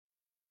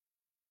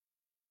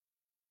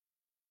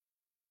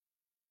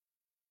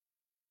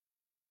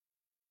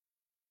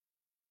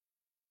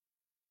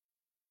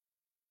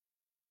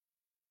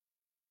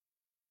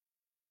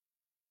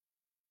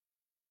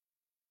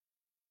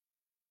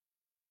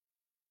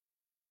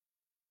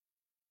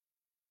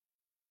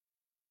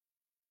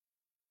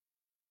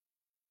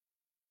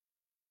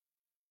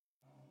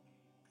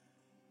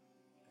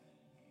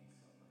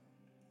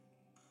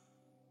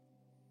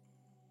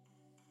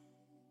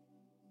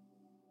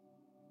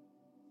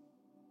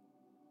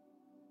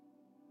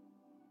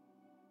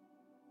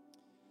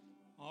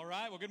All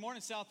right. Well, good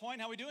morning, South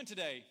Point. How are we doing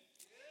today?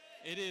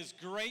 It is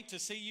great to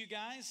see you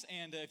guys.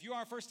 And if you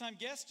are a first-time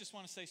guest, just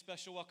want to say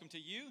special welcome to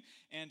you.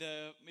 And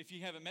if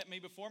you haven't met me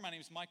before, my name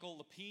is Michael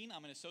Lapine.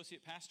 I'm an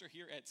associate pastor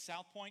here at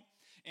South Point.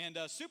 And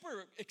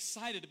super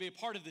excited to be a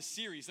part of this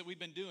series that we've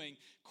been doing,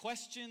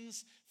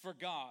 Questions for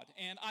God.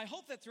 And I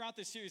hope that throughout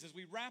this series, as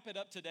we wrap it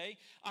up today,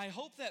 I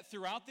hope that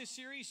throughout this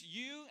series,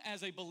 you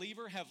as a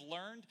believer have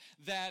learned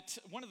that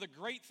one of the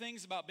great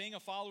things about being a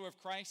follower of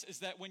Christ is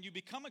that when you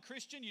become a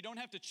Christian, you don't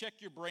have to check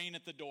your brain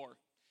at the door.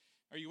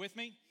 Are you with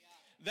me?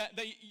 Yeah.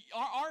 That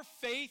our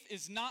faith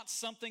is not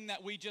something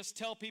that we just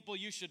tell people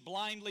you should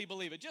blindly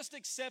believe it. Just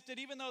accept it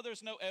even though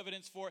there's no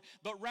evidence for it.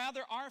 But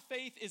rather our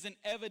faith is an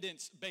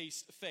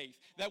evidence-based faith.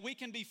 That we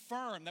can be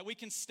firm, that we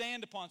can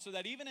stand upon. So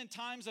that even in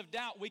times of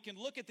doubt we can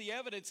look at the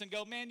evidence and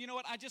go, man, you know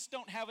what? I just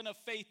don't have enough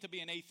faith to be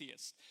an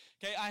atheist.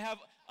 Okay,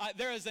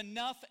 there is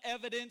enough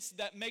evidence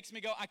that makes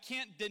me go, I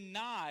can't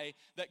deny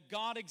that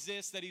God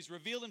exists, that He's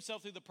revealed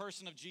Himself through the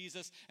person of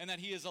Jesus, and that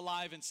He is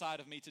alive inside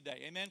of me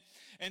today. Amen?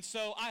 And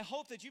so I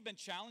hope that you've been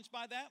challenged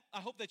by that. I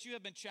hope that you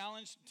have been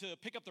challenged to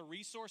pick up the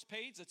resource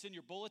page that's in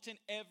your bulletin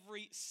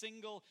every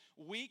single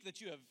week,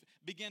 that you have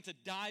begun to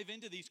dive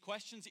into these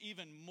questions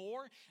even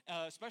more,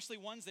 especially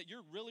ones that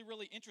you're really,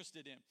 really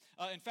interested in.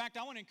 In fact,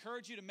 I want to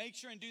encourage you to make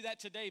sure and do that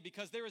today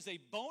because there is a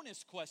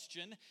bonus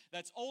question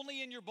that's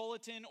only in your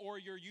bulletin or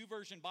your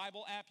YouVersion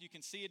Bible app. You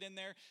can see it in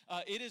there.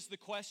 It is the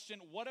question,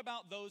 what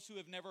about those who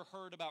have never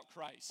heard about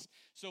Christ?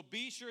 So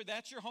be sure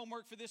that's your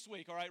homework for this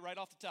week, all right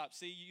off the top.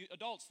 See, you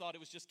adults thought it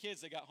was just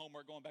kids that got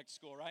homework going back to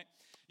school, right?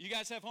 You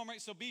guys have homework,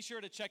 so be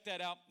sure to check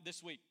that out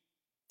this week.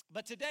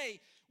 But today,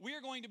 we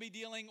are going to be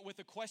dealing with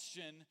a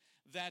question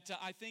that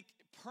I think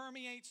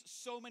permeates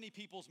so many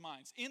people's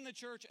minds, in the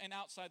church and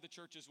outside the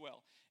church as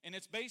well. And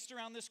it's based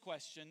around this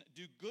question,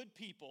 do good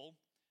people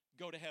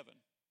go to heaven?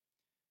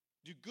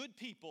 Do good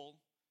people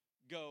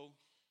go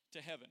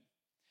to heaven?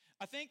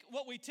 I think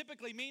what we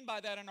typically mean by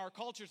that in our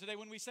culture today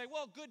when we say,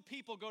 well, good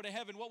people go to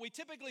heaven, what we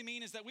typically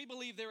mean is that we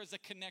believe there is a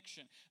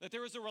connection, that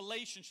there is a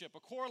relationship, a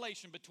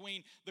correlation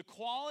between the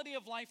quality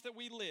of life that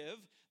we live,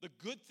 the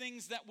good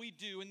things that we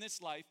do in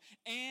this life,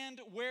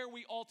 and where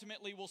we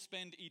ultimately will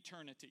spend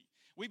eternity.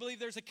 We believe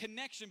there's a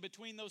connection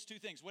between those two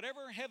things.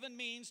 Whatever heaven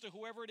means to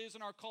whoever it is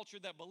in our culture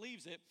that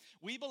believes it,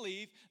 we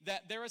believe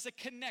that there is a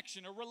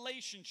connection, a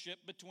relationship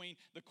between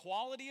the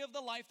quality of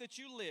the life that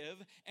you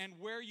live and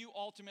where you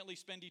ultimately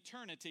spend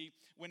eternity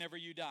whenever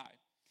you die.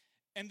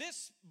 And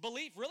this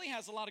belief really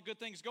has a lot of good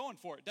things going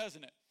for it,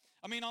 doesn't it?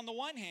 I mean, on the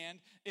one hand,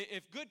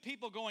 if good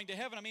people going to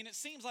heaven, I mean, it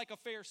seems like a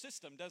fair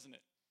system, doesn't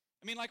it?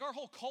 I mean, like our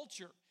whole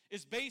culture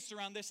is based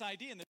around this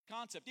idea and this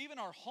concept. Even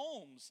our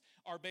homes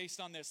are based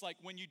on this. Like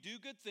when you do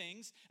good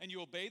things and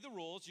you obey the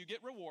rules, you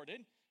get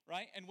rewarded,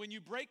 right? And when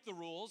you break the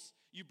rules,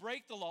 you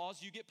break the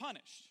laws, you get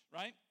punished,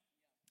 right?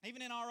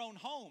 Even in our own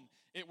home,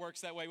 it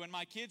works that way. When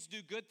my kids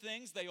do good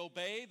things, they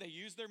obey, they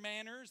use their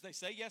manners, they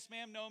say yes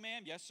ma'am, no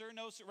ma'am, yes sir,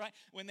 no sir, right?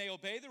 When they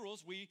obey the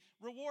rules, we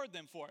reward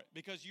them for it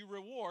because you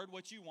reward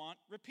what you want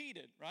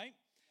repeated, right?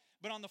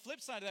 But on the flip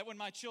side of that, when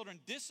my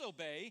children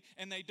disobey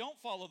and they don't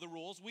follow the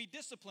rules, we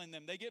discipline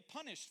them. They get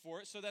punished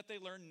for it so that they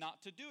learn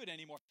not to do it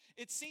anymore.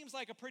 It seems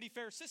like a pretty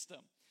fair system.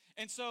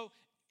 And so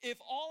if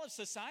all of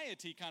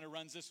society kind of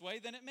runs this way,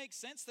 then it makes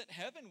sense that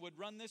heaven would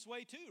run this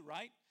way too,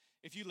 right?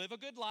 If you live a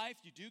good life,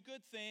 you do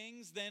good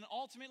things, then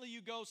ultimately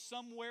you go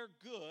somewhere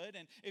good.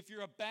 And if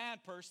you're a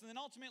bad person, then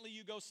ultimately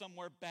you go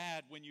somewhere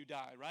bad when you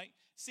die, right?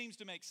 Seems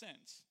to make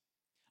sense.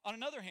 On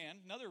another hand,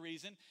 another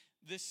reason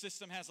this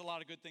system has a lot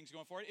of good things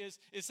going for it is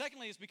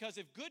secondly, is because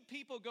if good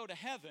people go to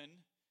heaven,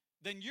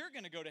 then you're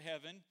going to go to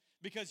heaven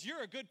because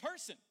you're a good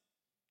person,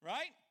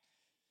 right?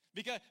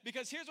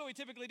 Because here's what we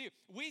typically do.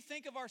 We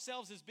think of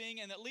ourselves as being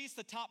in at least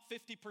the top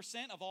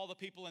 50% of all the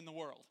people in the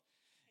world.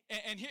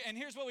 And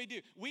here's what we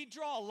do. We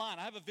draw a line.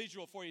 I have a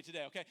visual for you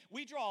today, okay?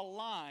 We draw a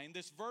line,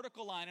 this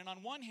vertical line, and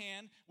on one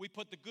hand, we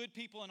put the good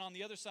people, and on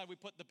the other side, we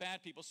put the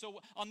bad people. So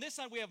on this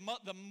side, we have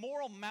the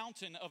moral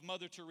mountain of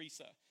Mother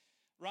Teresa,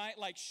 right?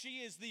 Like she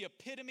is the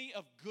epitome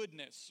of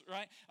goodness,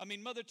 right? I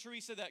mean, Mother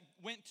Teresa that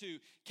went to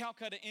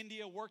Calcutta,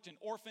 India, worked in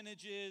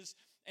orphanages,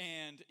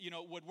 and,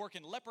 would work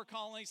in leper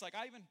colonies. Like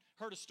I even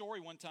heard a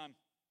story one time.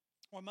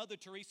 Or Mother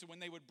Teresa, when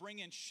they would bring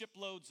in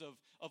shiploads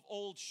of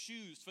old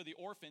shoes for the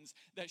orphans,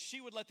 that she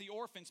would let the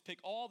orphans pick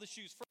all the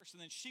shoes first,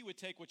 and then she would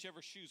take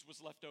whichever shoes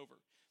was left over.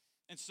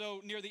 And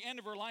so near the end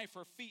of her life,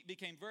 her feet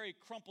became very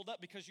crumpled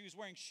up because she was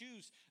wearing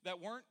shoes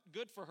that weren't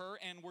good for her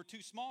and were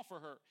too small for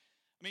her.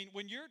 I mean,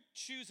 when you're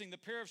choosing the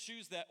pair of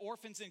shoes that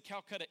orphans in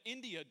Calcutta,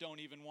 India don't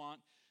even want,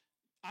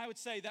 I would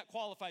say that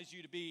qualifies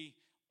you to be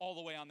all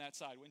the way on that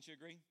side. Wouldn't you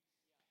agree? Yeah.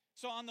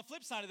 So on the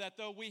flip side of that,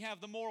 though, we have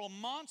the moral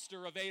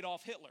monster of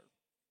Adolf Hitler.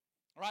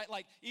 Right?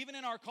 Like even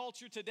in our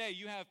culture today,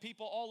 you have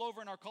people all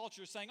over in our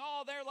culture saying,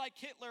 oh, they're like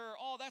Hitler.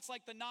 Oh, that's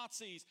like the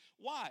Nazis.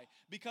 Why?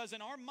 Because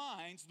in our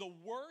minds, the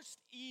worst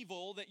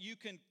evil that you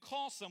can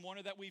call someone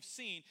or that we've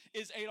seen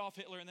is Adolf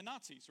Hitler and the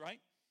Nazis, right?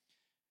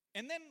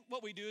 And then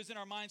what we do is in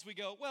our minds we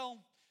go,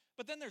 well,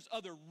 But then there's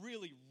other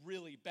really,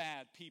 really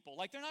bad people.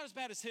 Like, they're not as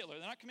bad as Hitler.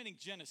 They're not committing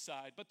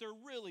genocide, but they're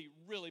really,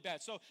 really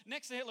bad. So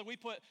next to Hitler, we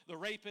put the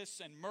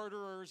rapists and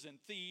murderers and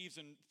thieves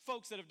and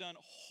folks that have done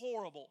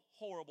horrible,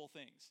 horrible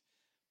things.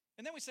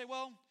 And then we say,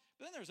 well,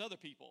 but then there's other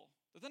people.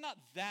 But they're not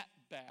that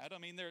bad. I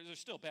mean, they're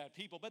still bad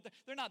people, but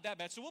they're not that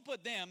bad. So we'll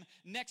put them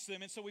next to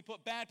them. And so we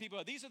put bad people.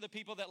 These are the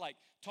people that, like,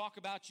 talk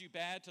about you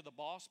bad to the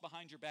boss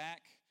behind your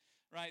back,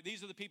 right?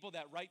 These are the people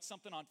that write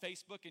something on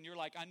Facebook and you're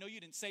like, I know you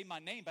didn't say my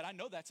name, but I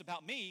know that's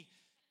about me,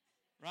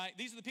 right?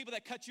 These are the people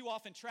that cut you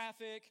off in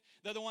traffic.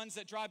 They're the ones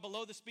that drive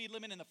below the speed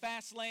limit in the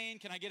fast lane.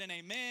 Can I get an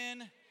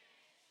amen?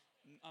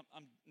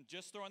 I'm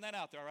just throwing that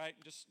out there, all right?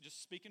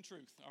 Just speaking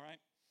truth, all right?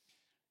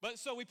 But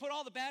so we put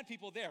all the bad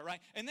people there, right?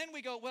 And then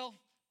we go, well,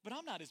 but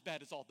I'm not as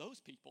bad as all those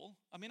people.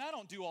 I mean, I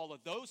don't do all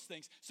of those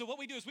things. So what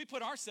we do is we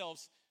put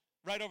ourselves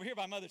right over here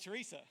by Mother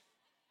Teresa,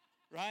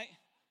 right?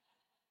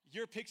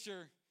 Your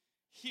picture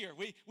here.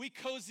 We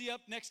cozy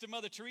up next to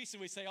Mother Teresa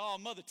and we say, oh,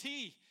 Mother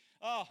T.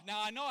 Oh,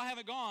 now I know I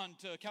haven't gone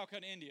to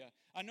Calcutta, India.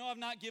 I know I've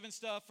not given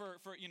stuff for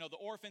the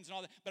orphans and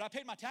all that, but I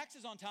paid my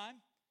taxes on time,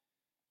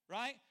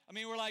 right? I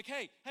mean, we're like,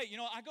 hey,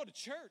 I go to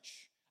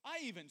church. I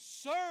even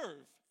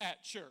serve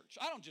at church.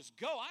 I don't just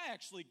go, I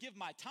actually give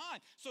my time.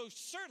 So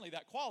certainly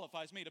that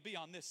qualifies me to be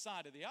on this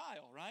side of the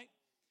aisle, right?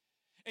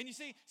 And you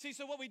see,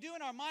 so what we do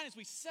in our mind is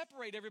we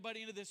separate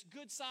everybody into this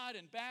good side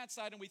and bad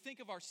side, and we think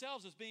of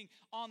ourselves as being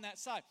on that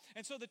side.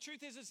 And so the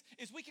truth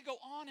is we could go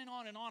on and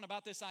on and on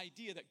about this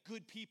idea that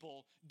good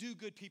people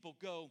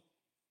go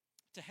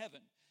to heaven.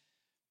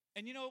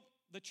 And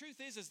the truth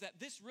is that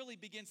this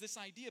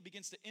idea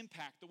begins to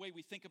impact the way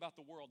we think about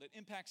the world. It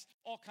impacts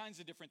all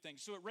kinds of different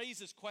things. So it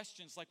raises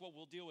questions like what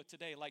we'll deal with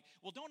today. Like,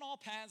 well, don't all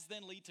paths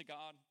then lead to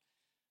God?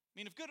 I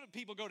mean, if good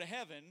people go to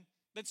heaven,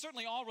 then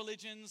certainly all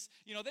religions,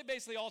 they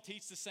basically all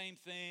teach the same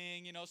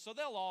thing, so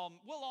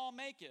we'll all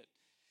make it.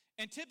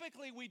 And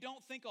typically we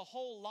don't think a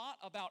whole lot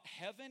about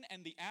heaven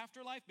and the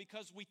afterlife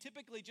because we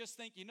typically just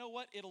think, you know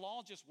what, it'll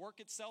all just work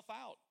itself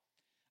out.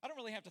 I don't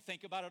really have to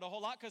think about it a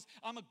whole lot because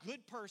I'm a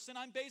good person.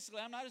 I'm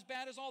not as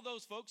bad as all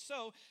those folks.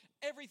 So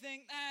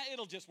everything,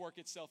 it'll just work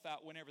itself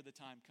out whenever the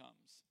time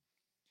comes.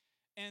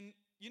 And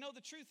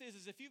the truth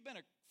is if you've been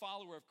a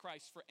follower of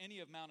Christ for any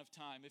amount of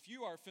time, if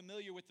you are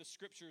familiar with the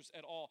scriptures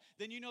at all,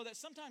 then you know that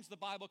sometimes the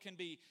Bible can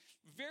be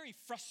very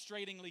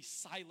frustratingly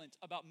silent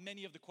about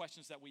many of the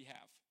questions that we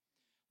have.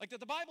 Like that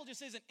the Bible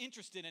just isn't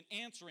interested in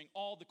answering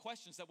all the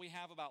questions that we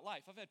have about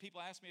life. I've had people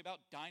ask me about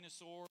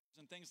dinosaurs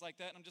and things like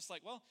that, and I'm just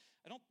like, well,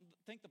 I don't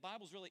think the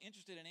Bible's really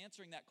interested in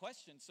answering that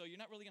question, so you're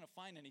not really going to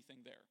find anything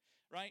there,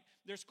 right?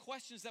 There's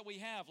questions that we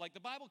have, like the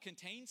Bible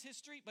contains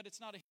history, but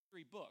it's not a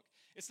history book.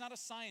 It's not a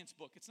science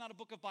book. It's not a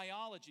book of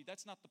biology.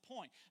 That's not the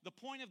point. The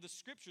point of the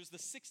scriptures, the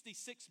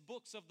 66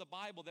 books of the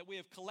Bible that we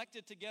have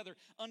collected together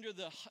under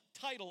the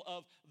title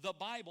of the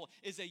Bible,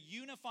 is a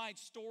unified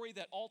story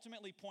that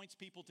ultimately points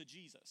people to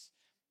Jesus.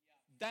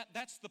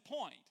 That's the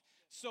point.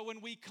 So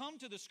when we come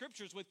to the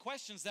scriptures with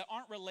questions that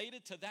aren't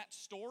related to that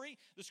story,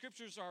 the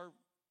scriptures are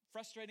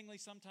frustratingly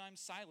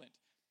sometimes silent.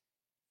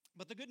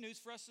 But the good news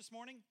for us this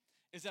morning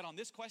is that on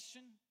this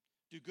question,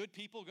 do good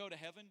people go to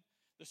heaven?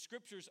 The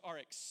scriptures are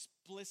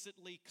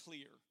explicitly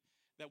clear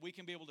that we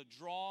can be able to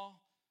draw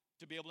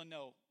to be able to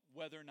know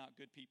whether or not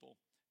good people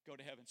go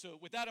to heaven. So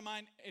with that in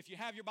mind, if you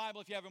have your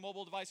Bible, if you have a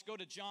mobile device, go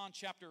to John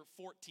chapter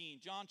 14.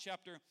 John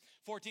chapter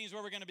 14 is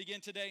where we're going to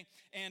begin today.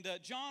 And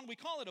John, we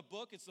call it a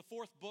book. It's the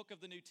fourth book of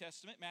the New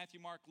Testament,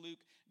 Matthew, Mark, Luke,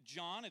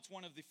 John. It's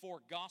one of the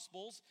four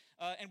Gospels.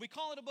 And we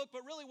call it a book,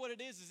 but really what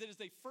it is it is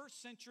a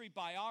first century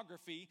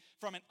biography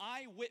from an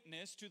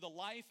eyewitness to the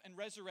life and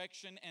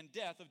resurrection and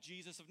death of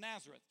Jesus of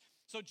Nazareth.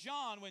 So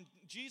John, when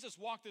Jesus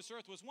walked this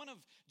earth, was one of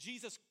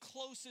Jesus'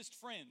 closest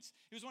friends.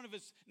 He was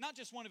not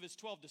just one of his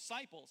 12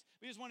 disciples,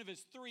 but he was one of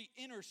his three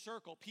inner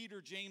circle, Peter,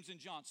 James, and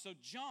John. So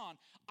John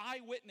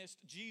eyewitnessed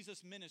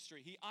Jesus'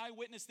 ministry. He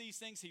eyewitnessed these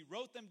things. He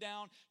wrote them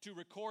down to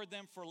record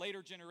them for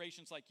later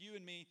generations like you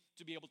and me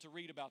to be able to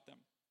read about them.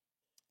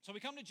 So we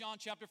come to John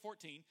chapter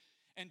 14,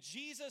 and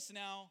Jesus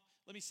now,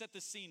 let me set the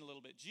scene a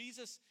little bit.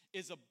 Jesus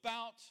is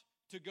about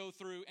to go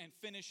through and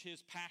finish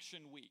his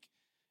Passion Week.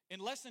 In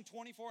less than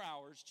 24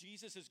 hours,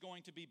 Jesus is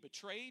going to be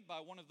betrayed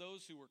by one of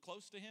those who were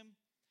close to him.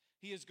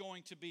 He is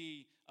going to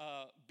be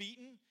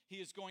beaten. He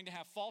is going to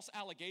have false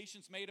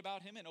allegations made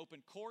about him in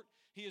open court.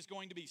 He is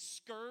going to be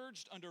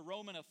scourged under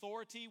Roman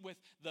authority with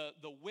the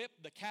whip,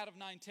 the cat of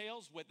nine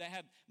tails, that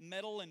had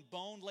metal and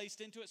bone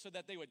laced into it so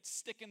that they would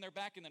stick in their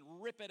back and then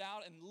rip it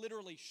out and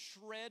literally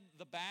shred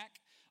the back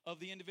of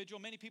the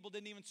individual. Many people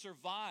didn't even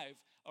survive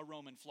a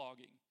Roman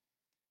flogging.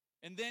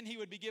 And then he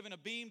would be given a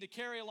beam to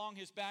carry along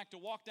his back to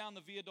walk down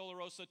the Via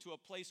Dolorosa to a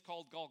place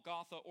called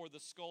Golgotha, or the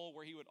skull,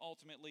 where he would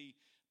ultimately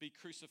be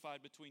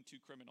crucified between two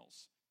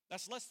criminals.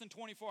 That's less than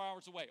 24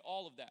 hours away,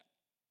 all of that.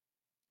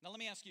 Now let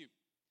me ask you,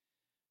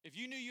 if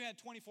you knew you had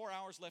 24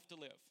 hours left to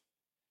live,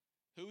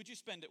 who would you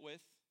spend it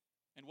with,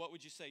 and what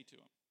would you say to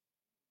him?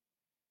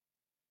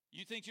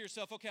 You think to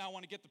yourself, okay, I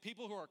want to get the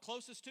people who are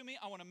closest to me.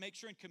 I want to make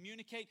sure and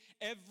communicate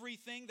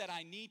everything that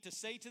I need to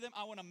say to them.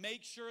 I want to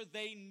make sure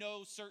they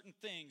know certain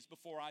things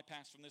before I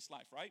pass from this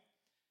life, right?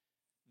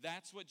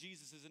 That's what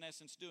Jesus is in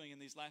essence doing in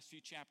these last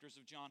few chapters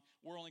of John.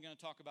 We're only going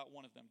to talk about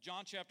one of them.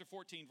 John chapter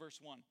 14, verse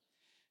 1.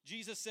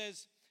 Jesus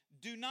says,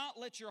 do not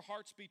let your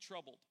hearts be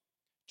troubled.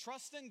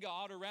 Trust in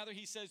God, or rather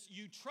he says,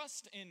 you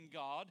trust in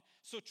God,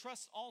 so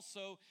trust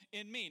also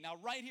in me. Now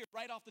right here,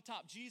 right off the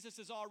top, Jesus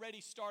is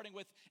already starting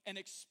with an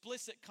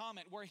explicit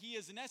comment where he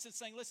is in essence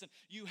saying, listen,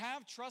 you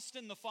have trust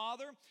in the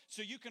Father,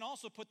 so you can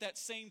also put that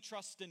same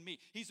trust in me.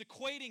 He's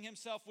equating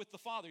himself with the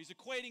Father. He's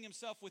equating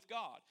himself with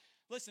God.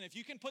 Listen, if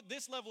you can put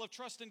this level of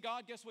trust in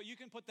God, guess what? You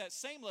can put that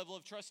same level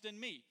of trust in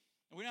me.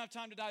 And we don't have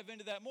time to dive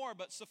into that more,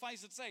 but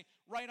suffice it to say,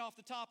 right off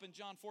the top in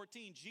John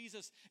 14,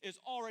 Jesus is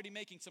already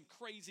making some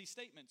crazy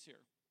statements here.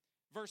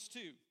 Verse 2,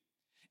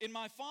 in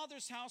my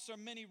Father's house are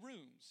many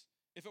rooms.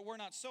 If it were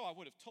not so, I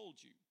would have told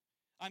you.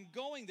 I'm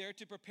going there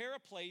to prepare a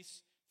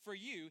place for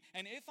you,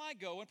 and if I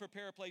go and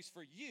prepare a place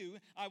for you,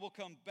 I will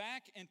come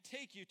back and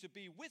take you to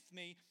be with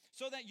me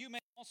so that you may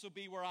also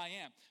be where I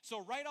am. So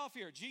right off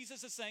here,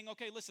 Jesus is saying,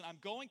 okay, listen, I'm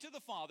going to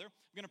the Father.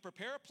 I'm going to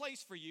prepare a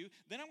place for you.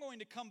 Then I'm going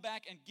to come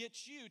back and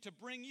get you to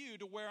bring you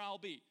to where I'll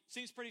be.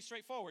 Seems pretty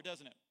straightforward,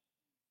 doesn't it?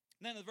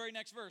 And then the very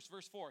next verse,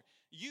 verse 4,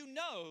 you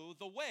know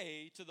the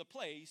way to the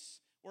place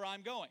where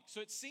I'm going.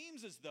 So it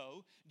seems as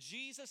though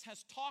Jesus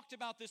has talked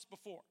about this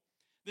before.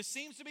 This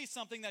seems to be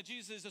something that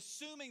Jesus is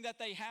assuming that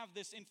they have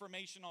this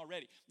information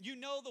already. You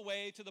know the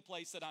way to the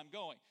place that I'm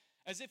going.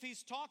 As if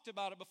he's talked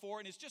about it before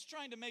and is just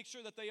trying to make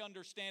sure that they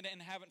understand it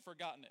and haven't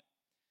forgotten it.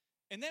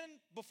 And then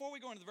before we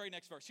go into the very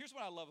next verse, here's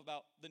what I love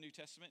about the New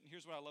Testament, and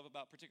here's what I love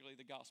about particularly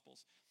the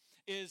Gospels,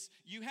 is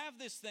you have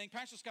this thing,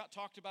 Pastor Scott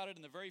talked about it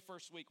in the very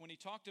first week when he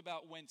talked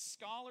about when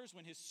scholars,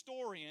 when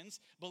historians,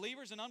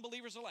 believers and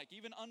unbelievers alike,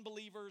 even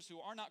unbelievers who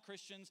are not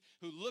Christians,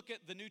 who look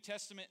at the New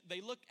Testament,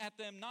 they look at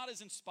them not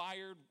as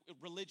inspired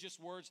religious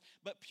words,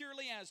 but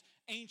purely as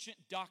ancient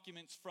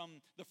documents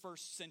from the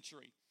first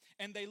century.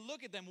 And they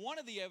look at them, one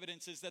of the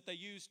evidences that they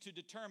use to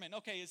determine,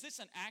 okay, is this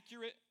an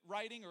accurate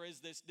writing or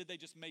did they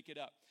just make it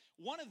up?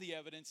 One of the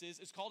evidences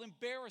is called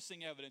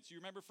embarrassing evidence. You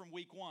remember from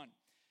week 1.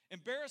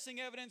 Embarrassing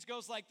evidence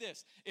goes like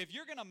this. If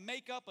you're going to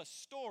make up a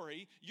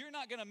story, you're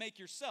not going to make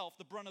yourself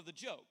the brunt of the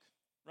joke,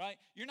 right?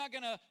 You're not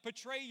going to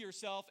portray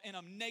yourself in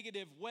a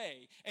negative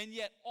way. And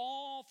yet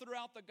all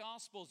throughout the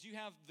Gospels, you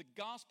have the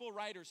Gospel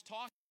writers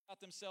talking about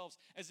themselves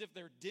as if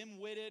they're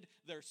dim-witted,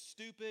 they're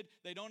stupid,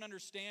 they don't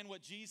understand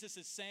what Jesus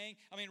is saying.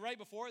 I mean, right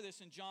before this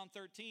in John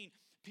 13,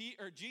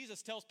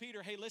 Jesus tells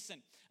Peter, hey,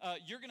 listen,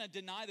 you're going to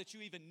deny that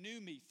you even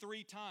knew me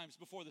 3 times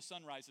before the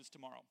sun rises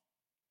tomorrow.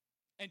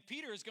 And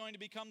Peter is going to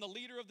become the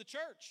leader of the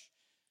church.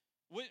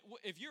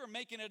 If you were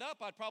making it up,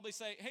 I'd probably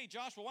say, hey,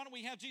 Joshua, why don't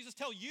we have Jesus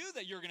tell you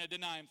that you're going to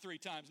deny him 3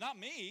 times, not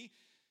me.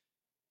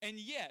 And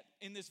yet,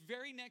 in this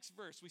very next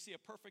verse, we see a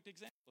perfect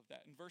example of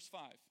that in verse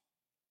 5.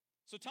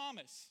 So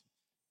Thomas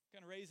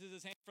kind of raises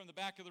his hand from the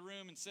back of the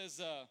room and says,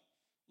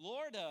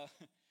 Lord,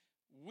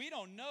 we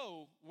don't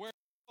know where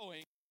we're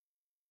going.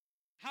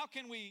 How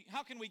can we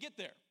get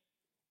there?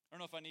 I don't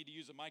know if I need to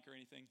use a mic or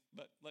anything,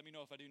 but let me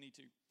know if I do need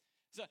to.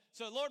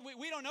 So Lord,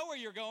 we don't know where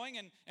you're going,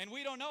 and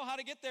we don't know how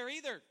to get there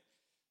either.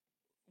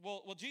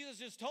 Well, Jesus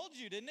just told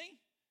you, didn't he?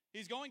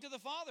 He's going to the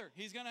Father.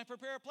 He's going to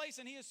prepare a place,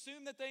 and he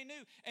assumed that they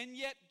knew. And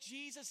yet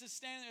Jesus is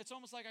standing there. It's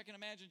almost like I can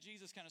imagine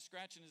Jesus kind of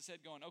scratching his head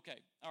going, okay,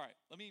 all right,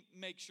 let me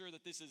make sure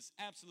that this is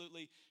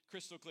absolutely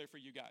crystal clear for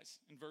you guys.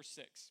 In verse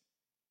 6,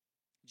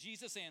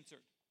 Jesus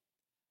answered,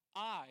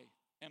 I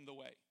am the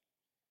way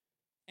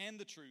and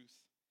the truth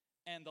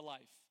and the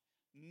life.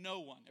 No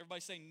one,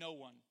 everybody say no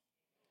one.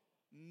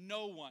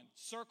 No one.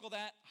 Circle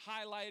that,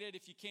 highlight it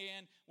if you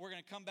can. We're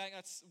going to come back.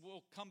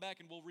 We'll come back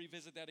and we'll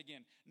revisit that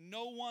again.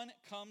 No one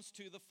comes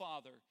to the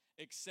Father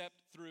except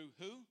through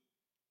who?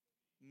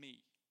 Me.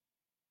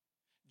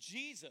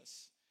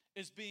 Jesus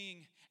is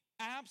being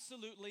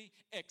absolutely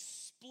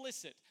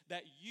explicit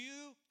that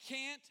you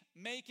can't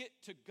make it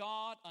to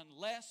God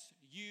unless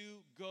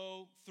you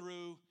go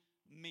through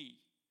me.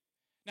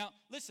 Now,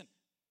 listen,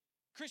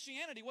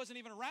 Christianity wasn't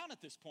even around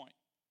at this point.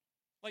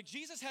 Like,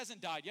 Jesus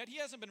hasn't died yet. He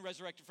hasn't been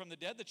resurrected from the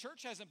dead. The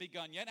church hasn't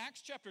begun yet.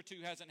 Acts chapter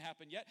 2 hasn't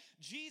happened yet.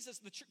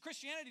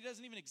 Christianity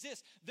doesn't even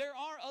exist. There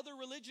are other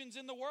religions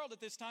in the world at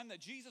this time that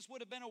Jesus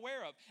would have been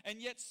aware of.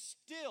 And yet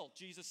still,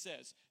 Jesus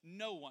says,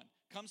 no one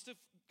comes to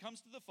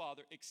the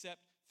Father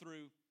except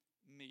through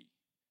me.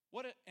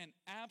 What an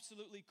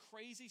absolutely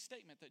crazy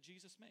statement that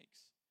Jesus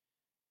makes.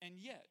 And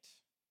yet,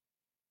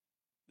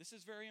 this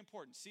is very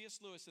important. C.S.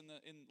 Lewis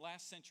in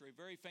last century, a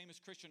very famous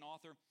Christian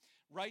author,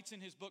 writes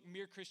in his book,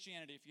 Mere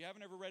Christianity. If you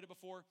haven't ever read it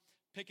before,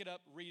 pick it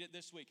up, read it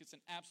this week. It's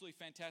an absolutely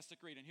fantastic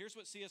read. And here's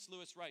what C.S.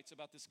 Lewis writes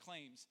about this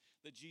claims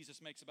that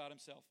Jesus makes about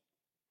himself.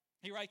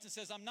 He writes and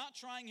says, I am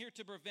trying here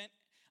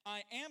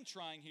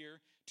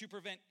to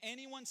prevent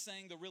anyone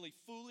saying the really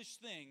foolish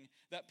thing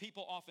that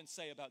people often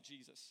say about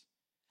Jesus.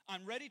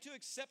 I'm ready to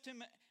accept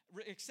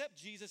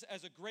Jesus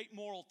as a great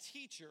moral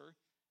teacher,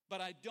 but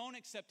I don't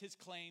accept his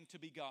claim to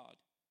be God.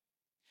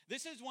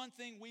 This is one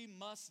thing we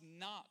must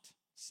not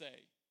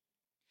say.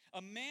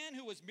 A man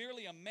who was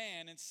merely a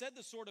man and said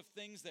the sort of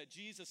things that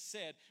Jesus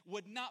said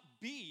would not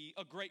be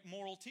a great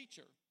moral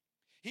teacher.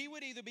 He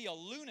would either be a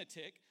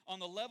lunatic on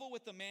the level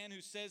with the man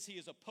who says he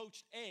is a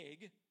poached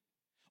egg,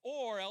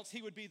 or else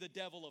he would be the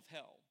devil of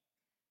hell.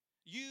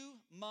 You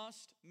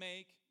must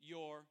make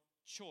your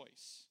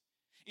choice.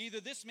 Either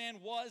this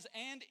man was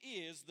and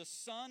is the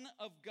Son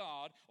of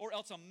God, or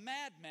else a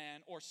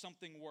madman or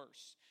something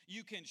worse.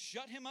 You can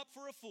shut him up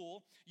for a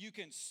fool, you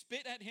can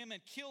spit at him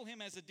and kill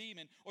him as a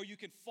demon, or you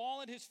can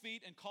fall at his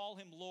feet and call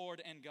him Lord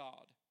and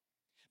God.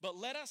 But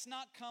let us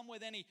not come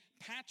with any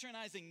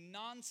patronizing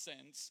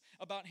nonsense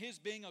about his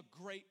being a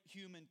great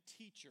human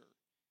teacher.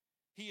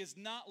 He has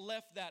not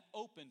left that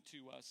open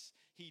to us.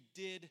 He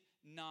did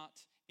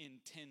not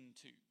intend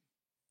to.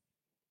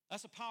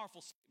 That's a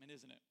powerful statement,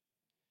 isn't it?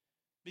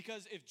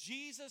 Because if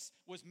Jesus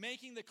was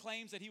making the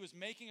claims that he was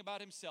making about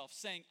himself,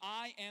 saying,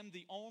 I am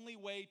the only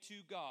way to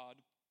God,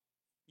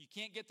 you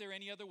can't get there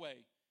any other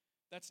way,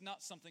 that's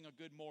not something a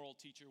good moral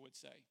teacher would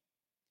say.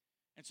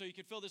 And so you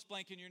can fill this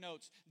blank in your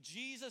notes.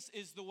 Jesus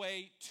is the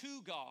way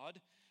to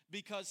God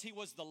because he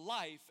was the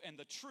life and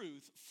the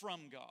truth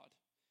from God.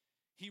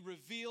 He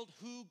revealed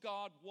who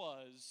God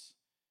was,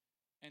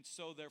 and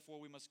so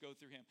therefore we must go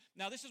through him.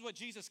 Now this is what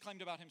Jesus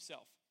claimed about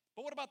himself.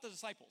 But what about the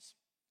disciples?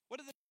 What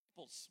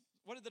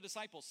did the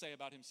disciples say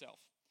about himself?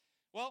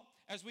 Well,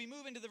 as we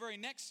move into the very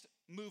next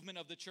movement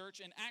of the church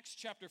in Acts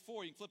chapter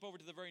 4, you can flip over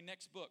to the very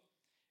next book.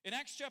 In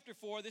Acts chapter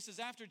 4, this is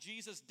after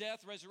Jesus'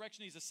 death,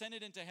 resurrection. He's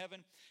ascended into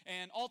heaven,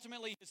 and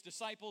ultimately his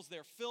disciples,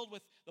 they're filled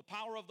with the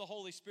power of the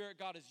Holy Spirit.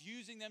 God is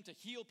using them to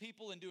heal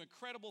people and do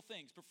incredible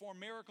things,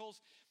 perform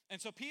miracles. And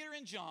so Peter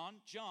and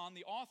John,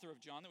 the author of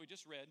John that we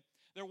just read,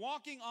 they're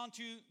walking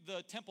onto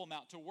the Temple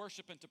Mount to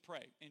worship and to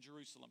pray in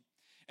Jerusalem.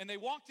 And they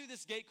walk through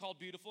this gate called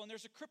Beautiful, and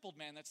there's a crippled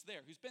man that's there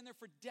who's been there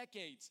for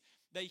decades.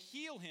 They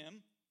heal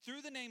him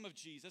through the name of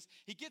Jesus.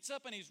 He gets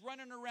up and he's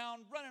running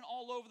around, running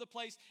all over the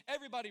place.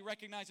 Everybody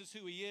recognizes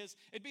who he is.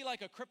 It'd be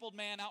like a crippled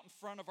man out in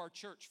front of our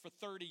church for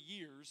 30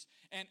 years,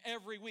 and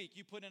every week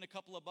you put in a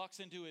couple of bucks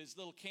into his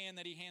little can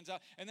that he hands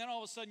out, and then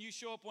all of a sudden you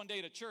show up one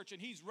day to church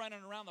and he's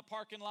running around the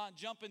parking lot,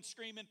 jumping,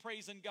 screaming,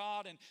 praising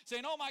God, and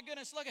saying, oh my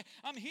goodness, look,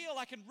 I'm healed,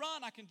 I can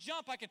run, I can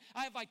jump, I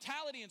have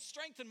vitality and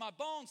strength in my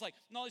bones. Like,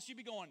 no, you'd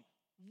be going,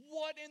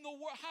 what in the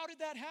world? How did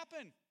that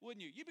happen?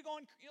 Wouldn't you? You'd be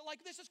going,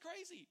 like, this is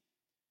crazy.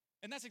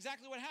 And that's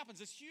exactly what happens.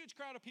 This huge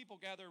crowd of people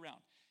gather around.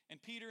 And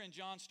Peter and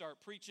John start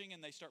preaching,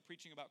 and they start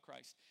preaching about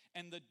Christ.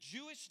 And the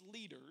Jewish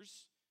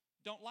leaders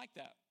don't like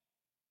that.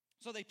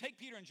 So they take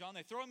Peter and John,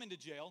 they throw them into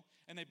jail,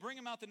 and they bring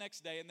them out the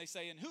next day, and they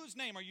say, in whose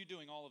name are you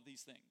doing all of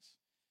these things?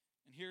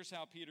 And here's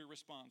how Peter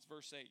responds,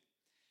 verse 8.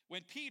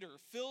 When Peter,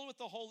 filled with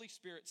the Holy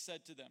Spirit,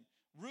 said to them,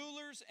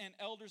 rulers and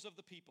elders of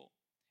the people,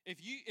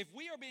 if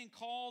we are being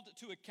called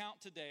to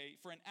account today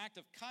for an act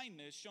of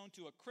kindness shown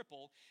to a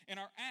cripple and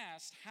are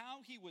asked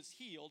how he was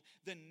healed,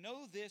 then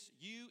know this,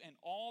 you and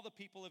all the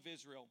people of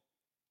Israel.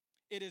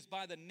 It is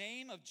by the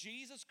name of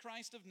Jesus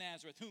Christ of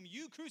Nazareth, whom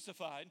you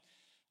crucified.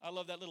 I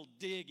love that little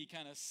dig he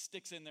kind of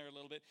sticks in there a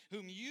little bit.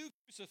 Whom you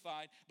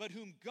crucified, but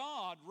whom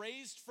God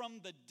raised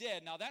from the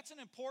dead. Now that's an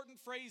important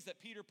phrase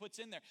that Peter puts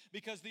in there,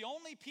 because the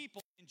only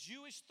people in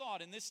Jewish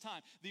thought in this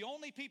time, the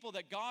only people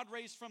that God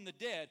raised from the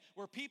dead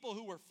were people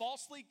who were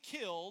falsely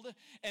killed,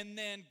 and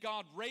then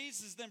God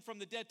raises them from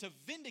the dead to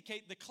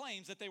vindicate the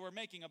claims that they were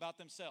making about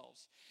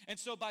themselves. And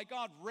so by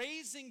God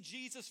raising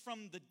Jesus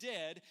from the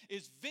dead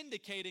is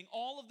vindicating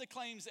all of the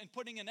claims and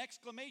putting an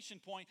exclamation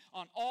point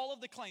on all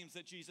of the claims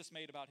that Jesus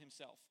made about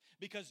himself.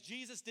 Because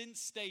Jesus didn't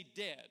stay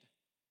dead.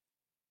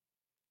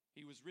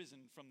 He was risen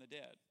from the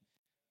dead.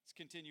 Let's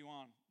continue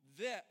on.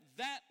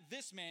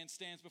 This man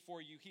stands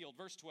before you healed.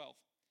 Verse 12.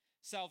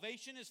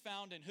 Salvation is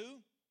found in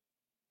who?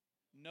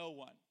 No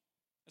one.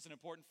 That's an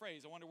important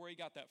phrase. I wonder where he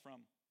got that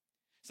from.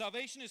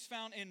 Salvation is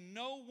found in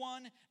no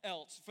one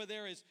else, for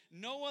there is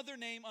no other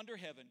name under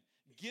heaven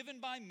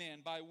given by men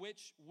by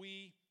which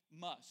we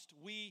must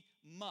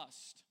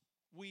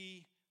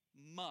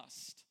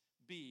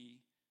be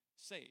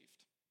saved.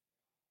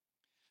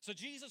 So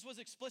Jesus was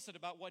explicit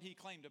about what he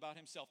claimed about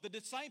himself. The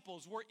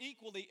disciples were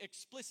equally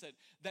explicit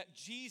that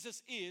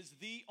Jesus is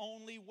the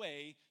only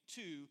way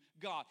to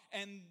God.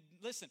 And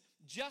listen,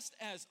 just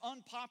as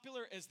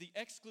unpopular as the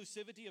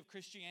exclusivity of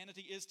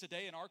Christianity is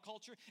today in our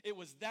culture, it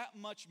was that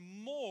much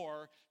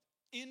more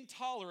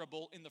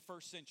intolerable in the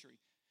first century.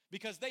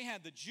 Because they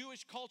had the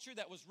Jewish culture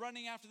that was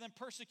running after them,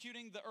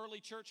 persecuting the early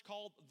church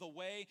called the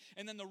Way.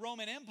 And then the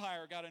Roman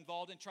Empire got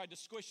involved and tried to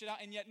squish it out.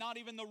 And yet not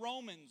even the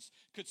Romans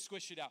could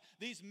squish it out.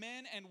 These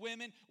men and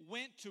women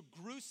went to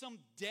gruesome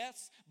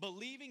deaths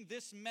believing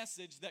this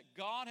message that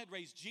God had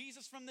raised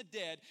Jesus from the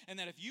dead. And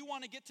that if you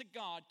want to get to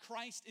God,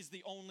 Christ is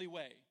the only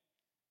way.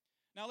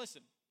 Now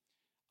listen,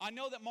 I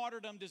know that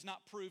martyrdom does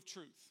not prove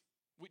truth.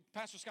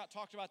 Pastor Scott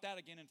talked about that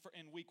again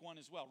in week 1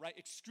 as well, right?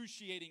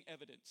 Excruciating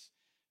evidence.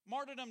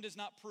 Martyrdom does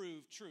not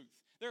prove truth.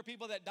 There are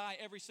people that die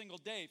every single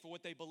day for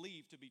what they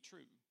believe to be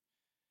true.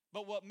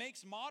 But what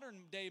makes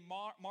modern day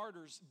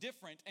martyrs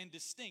different and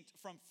distinct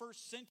from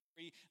first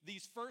century,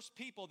 these first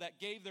people that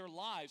gave their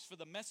lives for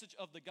the message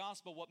of the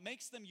gospel, what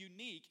makes them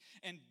unique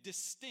and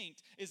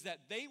distinct is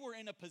that they were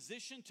in a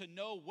position to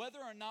know whether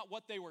or not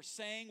what they were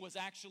saying was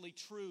actually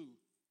true.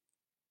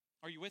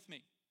 Are you with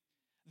me?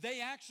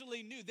 They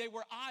actually knew. They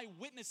were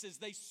eyewitnesses.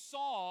 They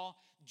saw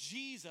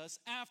Jesus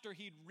after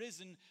he'd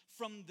risen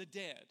from the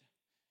dead.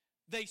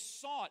 They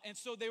saw it, and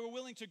so they were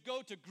willing to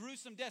go to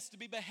gruesome deaths, to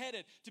be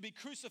beheaded, to be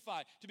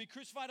crucified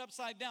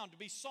upside down, to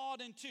be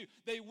sawed in two.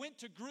 They went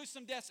to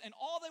gruesome deaths, and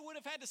all they would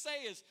have had to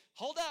say is,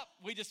 hold up,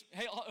 we just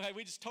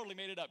totally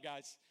made it up,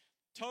 guys.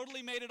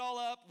 Totally made it all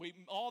up.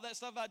 All that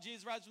stuff about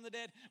Jesus rising from the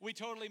dead, we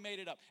totally made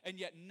it up. And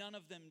yet none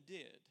of them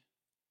did.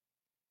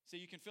 So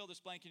you can fill this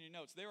blank in your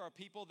notes. There are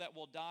people that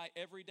will die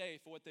every day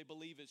for what they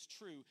believe is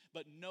true,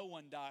 but no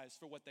one dies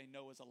for what they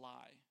know is a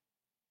lie.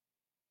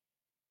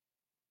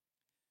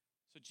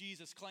 So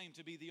Jesus claimed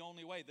to be the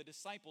only way. The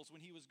disciples,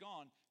 when he was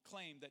gone,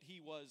 claimed that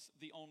he was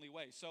the only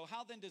way. So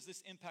how then does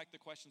this impact the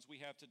questions we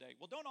have today?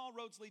 Well, don't all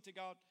roads lead to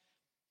God?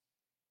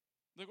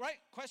 The right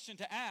question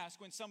to ask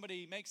when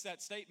somebody makes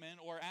that statement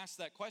or asks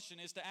that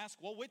question is to ask,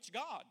 well, which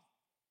God?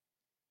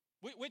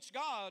 Which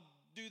God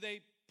do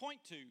they point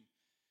to?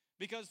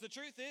 Because the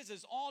truth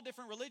is all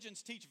different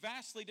religions teach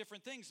vastly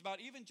different things about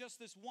even just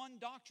this one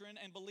doctrine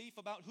and belief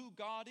about who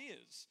God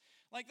is.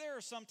 Like there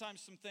are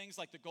sometimes some things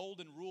like the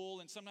golden rule,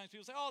 and sometimes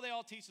people say, oh, they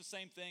all teach the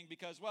same thing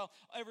because, well,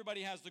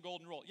 everybody has the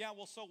golden rule. Yeah,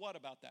 well, so what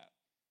about that?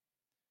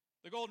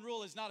 The golden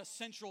rule is not a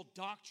central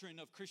doctrine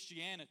of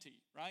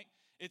Christianity, right?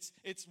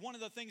 It's one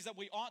of the things that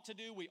we ought to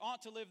do. We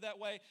ought to live that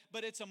way,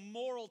 but it's a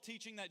moral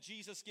teaching that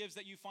Jesus gives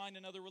that you find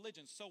in other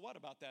religions. So what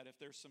about that if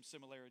there's some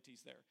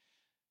similarities there?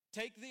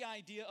 Take the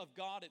idea of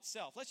God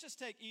itself. Let's just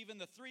take even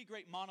the three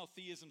great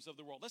monotheisms of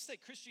the world. Let's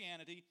take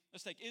Christianity,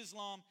 let's take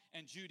Islam,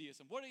 and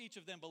Judaism. What do each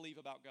of them believe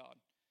about God?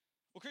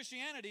 Well,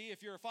 Christianity,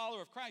 if you're a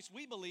follower of Christ,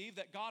 we believe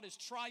that God is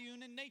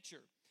triune in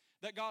nature,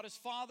 that God is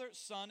Father,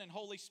 Son, and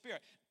Holy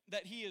Spirit,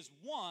 that he is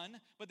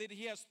one, but that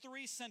he has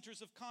three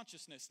centers of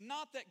consciousness.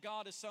 Not that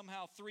God is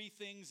somehow three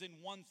things in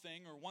one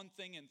thing or one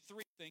thing in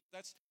three things.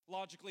 That's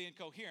logically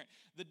incoherent.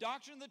 The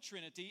doctrine of the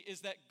Trinity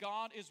is that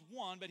God is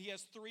one, but he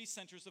has three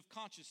centers of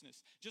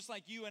consciousness. Just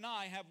like you and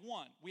I have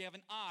one. We have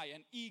an I,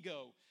 an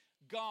ego.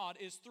 God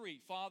is three,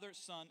 Father,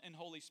 Son, and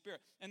Holy Spirit.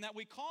 And that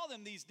we call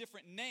them these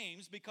different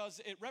names because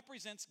it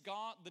represents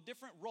God, the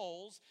different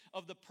roles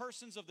of the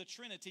persons of the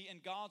Trinity in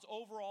God's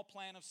overall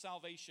plan of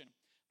salvation.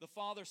 The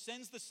Father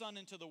sends the Son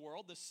into the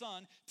world. The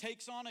Son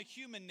takes on a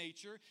human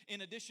nature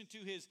in addition to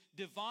his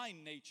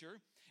divine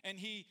nature, and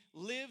he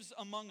lives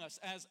among us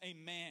as a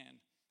man,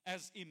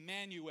 as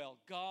Emmanuel,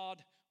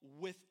 God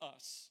with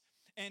us.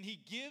 And he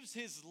gives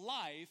his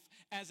life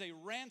as a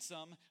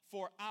ransom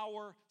for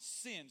our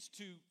sins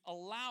to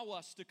allow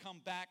us to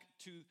come back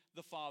to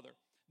the Father.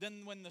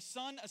 Then when the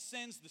Son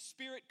ascends, the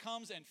Spirit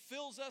comes and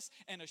fills us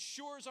and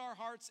assures our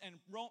hearts. And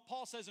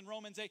Paul says in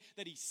Romans 8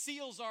 that he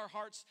seals our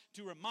hearts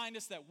to remind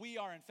us that we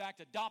are in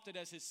fact adopted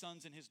as his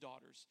sons and his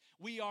daughters.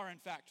 We are in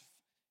fact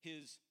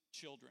his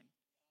children.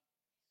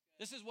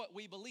 This is what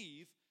we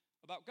believe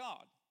about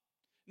God.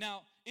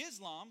 Now,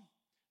 Islam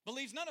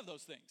believes none of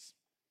those things.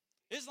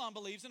 Islam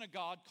believes in a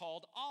God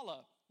called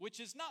Allah, which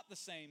is not the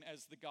same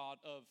as the God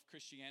of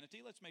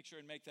Christianity. Let's make sure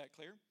and make that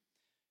clear.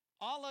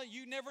 Allah,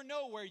 you never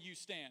know where you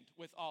stand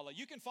with Allah.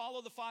 You can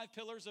follow the 5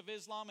 pillars of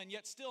Islam and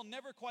yet still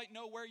never quite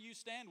know where you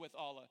stand with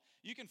Allah.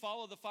 You can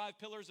follow the 5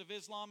 pillars of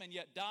Islam and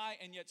yet die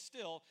and yet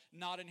still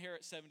not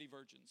inherit 70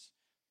 virgins.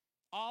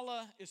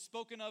 Allah is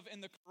spoken of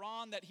in the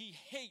Quran that he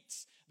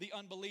hates the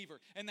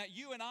unbeliever, and that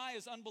you and I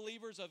as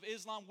unbelievers of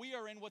Islam, we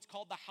are in what's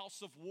called the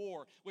house of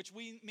war, which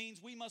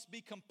means we must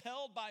be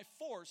compelled by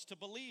force to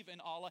believe in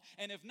Allah,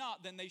 and if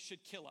not, then they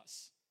should kill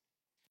us.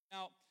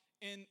 Now,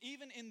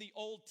 even in the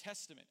Old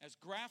Testament, as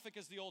graphic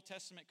as the Old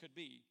Testament could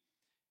be,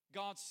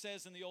 God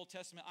says in the Old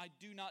Testament, I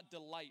do not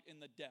delight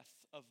in the death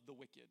of the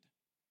wicked.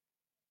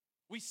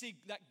 We see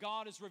that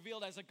God is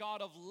revealed as a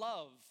God of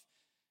love.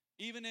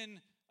 Even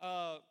in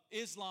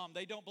Islam,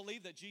 they don't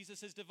believe that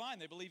Jesus is divine.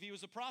 They believe he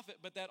was a prophet,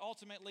 but that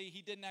ultimately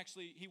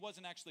he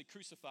wasn't actually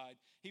crucified.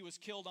 He was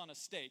killed on a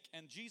stake.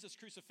 And Jesus'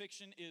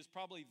 crucifixion is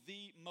probably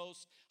the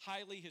most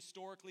highly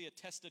historically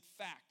attested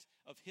fact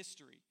of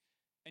history.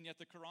 And yet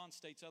the Quran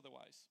states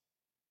otherwise.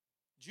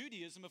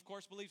 Judaism, of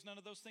course, believes none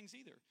of those things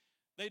either.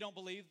 They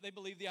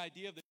believe the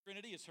idea of the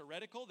Trinity is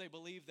heretical. They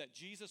believe that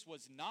Jesus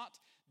was not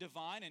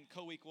divine and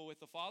co-equal with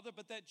the Father,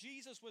 but that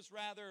Jesus was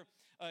rather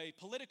a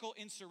political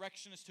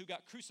insurrectionist who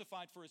got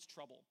crucified for his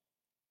trouble.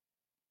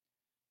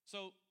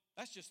 So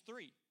that's just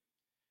 3.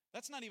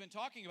 That's not even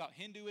talking about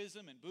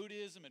Hinduism and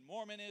Buddhism and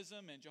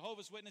Mormonism and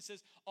Jehovah's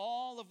Witnesses,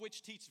 all of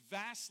which teach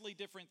vastly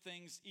different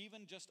things,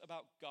 even just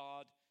about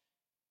God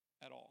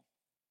at all.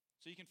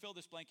 So you can fill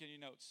this blank in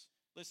your notes.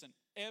 Listen,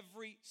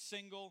 every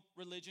single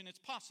religion, it's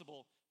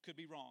possible, could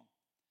be wrong,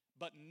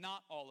 but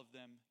not all of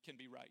them can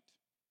be right.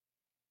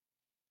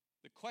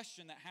 The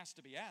question that has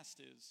to be asked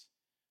is,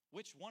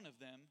 which one of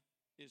them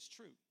is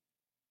true?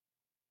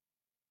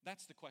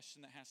 That's the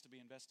question that has to be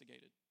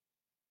investigated.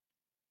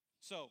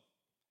 So,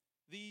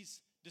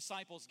 these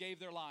disciples gave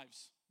their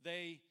lives.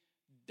 They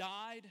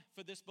died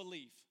for this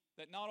belief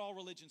that not all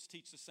religions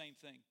teach the same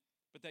thing,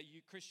 but that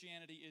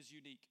Christianity is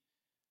unique.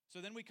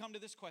 So then we come to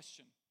this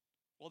question.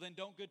 Well, then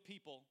don't good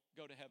people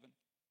go to heaven?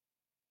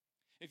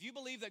 If you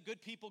believe that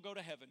good people go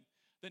to heaven,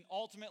 then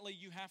ultimately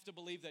you have to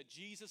believe that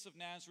Jesus of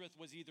Nazareth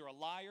was either a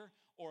liar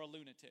or a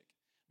lunatic.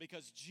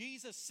 Because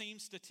Jesus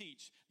seems to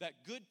teach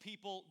that good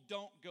people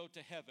don't go to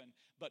heaven,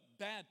 but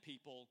bad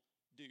people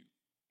do.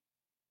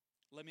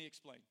 Let me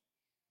explain.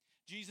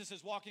 Jesus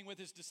is walking with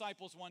his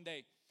disciples one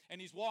day,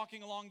 and he's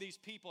walking along these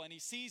people, and he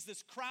sees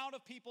this crowd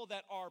of people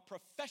that are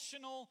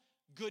professional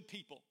good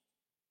people.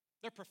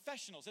 They're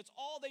professionals. It's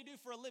all they do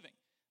for a living.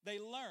 They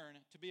learn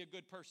to be a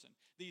good person.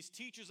 These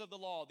teachers of the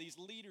law, these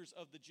leaders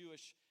of the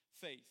Jewish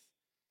faith.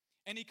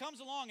 And he comes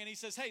along and he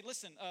says, hey,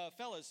 listen,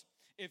 fellas,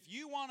 if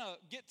you want to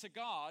get to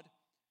God,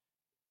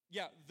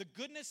 the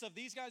goodness of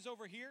these guys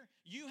over here,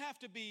 you have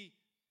to be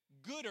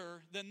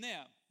gooder than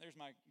them. There's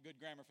my good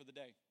grammar for the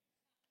day.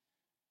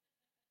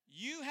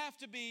 You have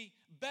to be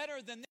better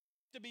than them,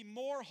 to be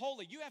more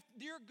holy.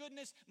 Your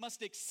goodness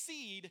must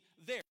exceed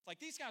theirs. Like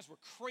these guys were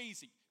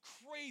crazy.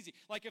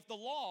 Like if the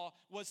rule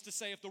was to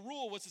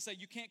say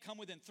you can't come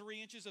within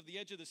 3 inches of the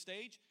edge of the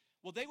stage,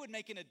 well, they would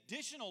make an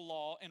additional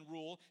law and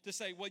rule to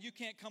say, well, you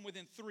can't come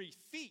within 3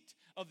 feet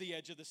of the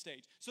edge of the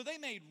stage. So they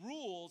made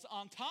rules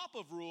on top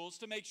of rules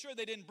to make sure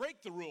they didn't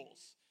break the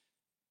rules.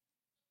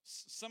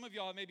 Some of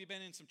y'all have maybe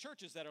been in some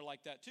churches that are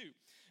like that too.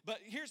 But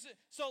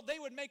so they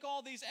would make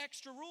all these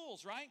extra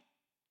rules, right?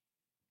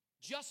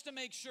 Just to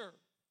make sure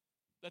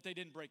that they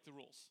didn't break the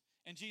rules.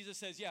 And Jesus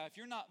says, if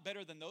you're not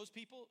better than those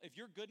people, if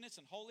your goodness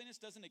and holiness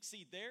doesn't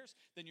exceed theirs,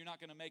 then you're not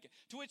going to make it.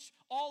 To which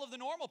all of the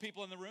normal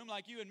people in the room,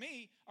 like you and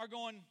me, are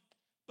going,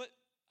 but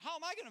how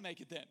am I going to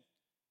make it then?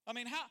 I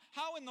mean,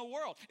 how in the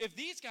world? If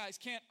these guys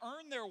can't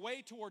earn their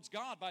way towards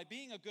God by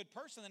being a good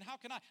person, then how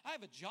can I? I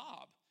have a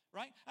job,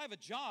 right? I have a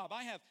job.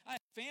 I have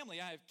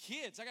family. I have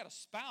kids. I got a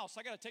spouse.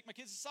 I got to take my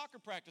kids to soccer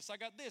practice. I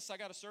got this. I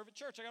got to serve at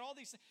church. I got all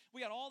these things.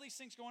 We got all these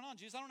things going on.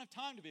 Jesus, I don't have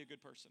time to be a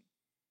good person.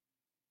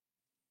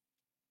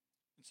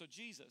 And so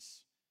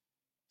Jesus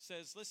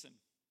says, listen,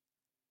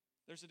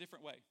 there's a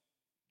different way.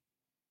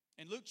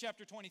 In Luke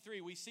chapter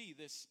 23, we see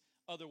this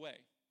other way.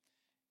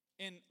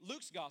 In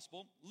Luke's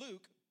gospel,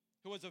 Luke,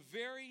 who was a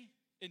very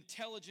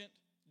intelligent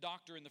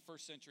doctor in the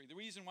first century. The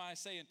reason why I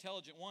say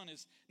intelligent, one,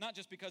 is not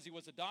just because he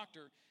was a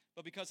doctor,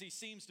 but because he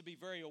seems to be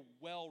very a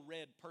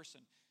well-read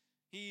person.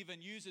 He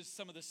even uses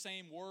some of the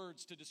same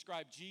words to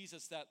describe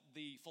Jesus that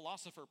the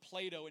philosopher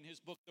Plato in his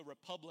book, The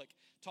Republic,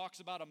 talks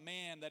about a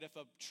man that if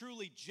a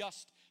truly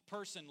just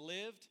person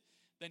lived,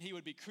 then he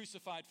would be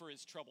crucified for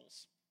his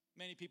troubles.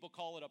 Many people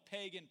call it a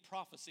pagan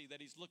prophecy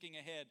that he's looking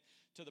ahead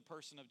to the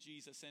person of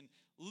Jesus. And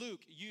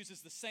Luke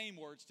uses the same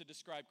words to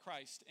describe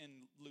Christ in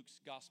Luke's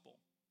gospel.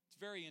 It's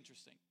very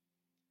interesting.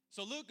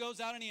 So Luke goes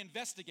out and he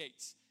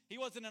investigates. He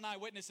wasn't an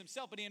eyewitness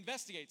himself, but he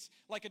investigates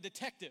like a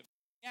detective.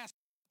 He asks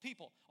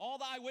people, all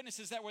the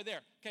eyewitnesses that were there,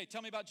 okay,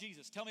 tell me about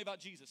Jesus, tell me about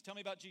Jesus, tell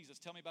me about Jesus,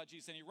 tell me about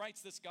Jesus. And he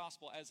writes this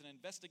gospel as an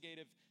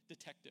investigative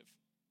detective.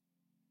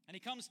 And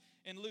he comes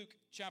in Luke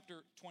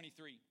chapter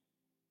 23.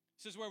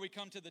 This is where we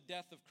come to the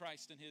death of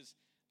Christ in his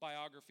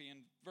biography. In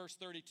verse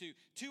 32,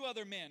 2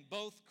 other men,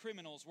 both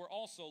criminals, were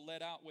also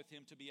led out with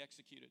him to be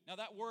executed. Now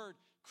that word,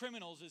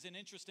 criminals, is an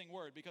interesting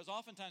word because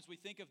oftentimes we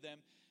think of them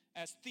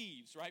as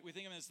thieves, right? We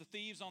think of them as the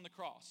thieves on the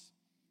cross.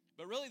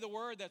 But really the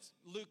word that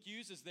Luke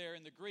uses there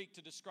in the Greek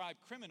to describe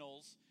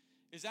criminals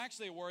is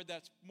actually a word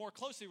that's more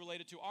closely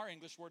related to our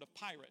English word of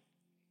pirate.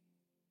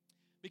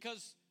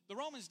 Because the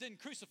Romans didn't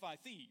crucify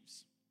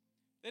thieves.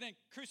 They didn't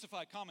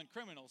crucify common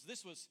criminals.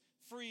 This was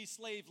free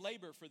slave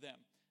labor for them.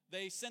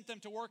 They sent them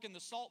to work in the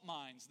salt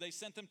mines. They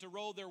sent them to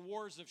row their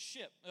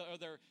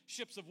their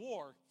ships of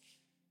war.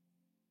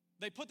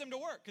 They put them to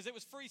work because it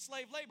was free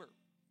slave labor.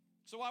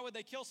 So why would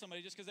they kill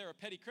somebody just because they were a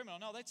petty criminal?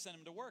 No, they'd send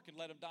them to work and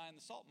let them die in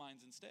the salt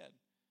mines instead.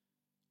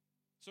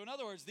 So in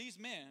other words, these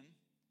men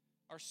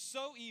are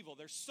so evil,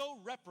 they're so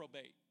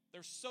reprobate,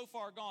 they're so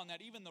far gone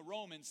that even the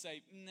Romans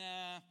say,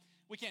 nah,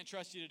 we can't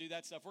trust you to do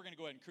that stuff. We're going to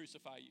go ahead and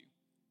crucify you.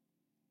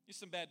 You're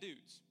some bad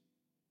dudes.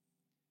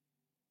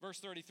 Verse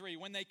 33,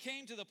 when they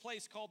came to the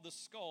place called the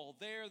Skull,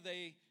 there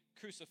they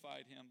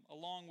crucified him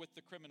along with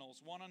the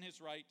criminals, one on his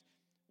right,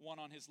 one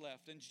on his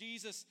left. And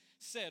Jesus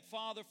said,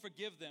 Father,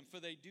 forgive them, for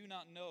they do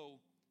not know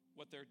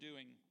what they're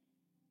doing.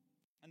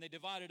 And they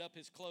divided up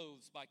his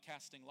clothes by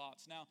casting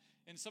lots. Now,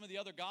 in some of the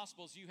other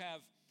Gospels, you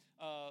have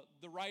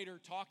the writer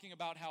talking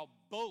about how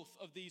both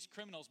of these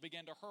criminals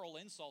began to hurl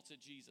insults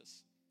at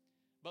Jesus.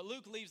 But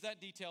Luke leaves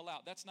that detail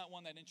out. That's not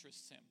one that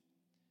interests him.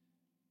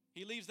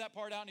 He leaves that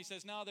part out and he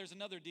says, no, there's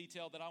another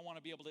detail that I want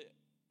to be able to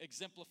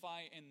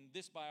exemplify in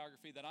this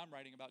biography that I'm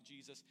writing about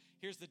Jesus.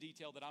 Here's the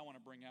detail that I want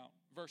to bring out.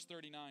 Verse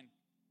 39.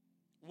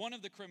 One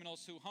of the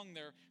criminals who hung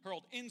there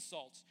hurled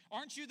insults.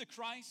 Aren't you the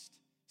Christ?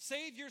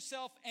 Save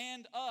yourself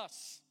and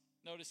us.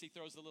 Notice he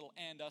throws the little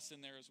and us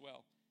in there as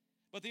well.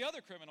 But the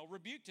other criminal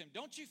rebuked him.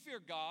 Don't you fear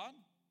God?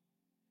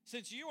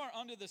 Since you are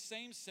under the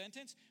same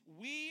sentence,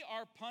 we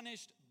are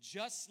punished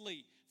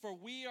justly. for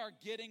we are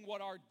getting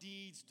what our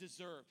deeds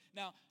deserve.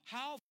 Now,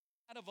 how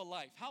bad of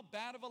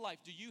a life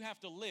do you have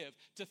to live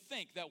to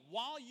think that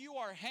while you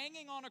are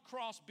hanging on a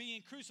cross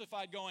being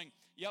crucified going,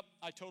 yep,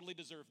 I totally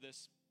deserve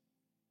this?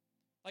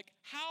 Like,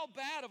 how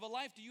bad of a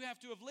life do you have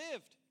to have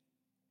lived?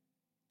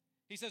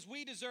 He says,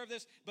 we deserve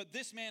this, but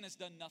this man has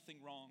done nothing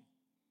wrong.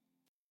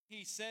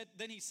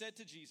 Then he said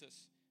to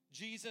Jesus,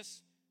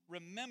 Jesus,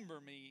 remember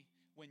me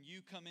when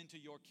you come into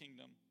your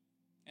kingdom.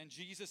 And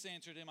Jesus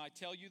answered him, I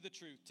tell you the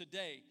truth,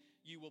 today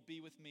you will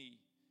be with me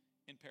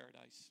in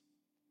paradise.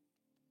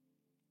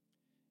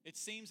 It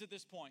seems at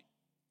this point,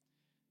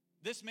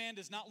 this man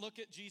does not look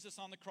at Jesus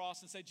on the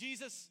cross and say,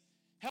 Jesus,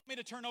 help me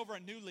to turn over a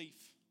new leaf.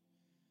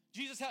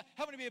 Jesus,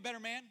 help me to be a better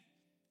man.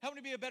 Help me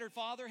to be a better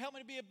father. Help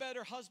me to be a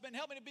better husband.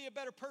 Help me to be a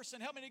better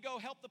person. Help me to go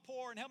help the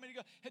poor. And help me to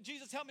go,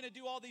 Jesus, help me to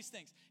do all these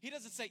things. He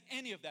doesn't say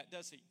any of that,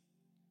 does he?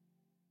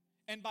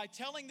 And by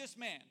telling this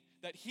man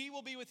that he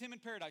will be with him in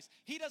paradise,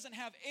 he doesn't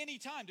have any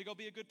time to go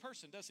be a good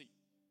person, does he?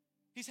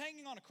 He's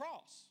hanging on a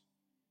cross.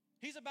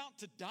 He's about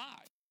to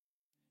die.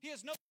 He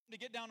has no time to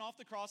get down off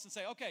the cross and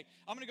say, okay,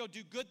 I'm going to go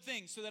do good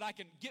things so that I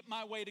can get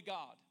my way to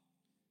God.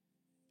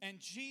 And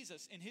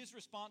Jesus, in his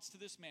response to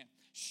this man,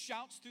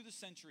 shouts through the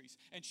centuries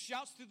and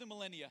shouts through the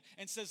millennia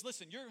and says,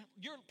 listen,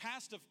 your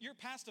past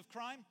of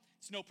crime,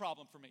 it's no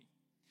problem for me.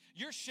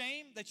 Your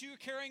shame that you're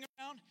carrying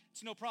around,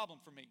 it's no problem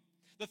for me.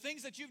 The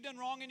things that you've done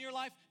wrong in your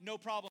life, no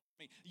problem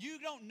for me. You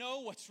don't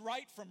know what's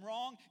right from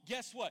wrong.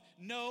 Guess what?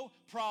 No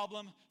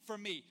problem for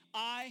me.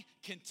 I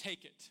can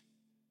take it.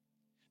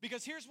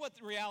 Because here's what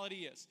the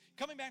reality is.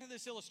 Coming back to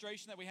this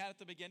illustration that we had at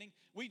the beginning,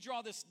 we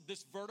draw this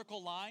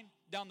vertical line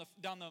down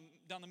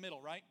the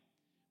middle, right?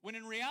 When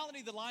in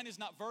reality the line is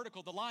not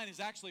vertical, the line is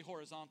actually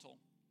horizontal.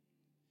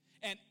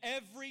 And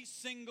every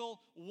single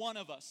one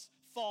of us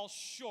falls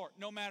short,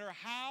 no matter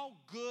how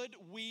good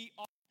we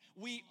are.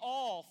 We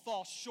all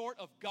fall short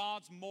of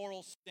God's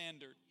moral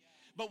standard.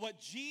 But what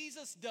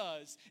Jesus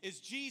does is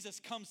Jesus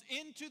comes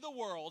into the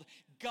world,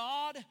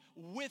 God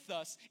with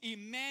us,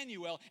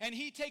 Emmanuel, and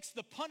he takes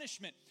the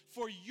punishment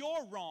for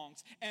your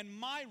wrongs and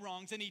my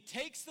wrongs, and he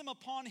takes them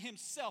upon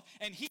himself,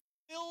 and he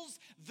fills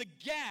the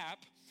gap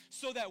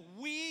so that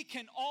we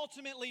can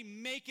ultimately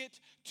make it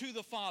to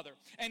the Father.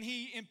 And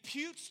he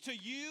imputes to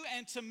you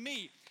and to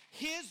me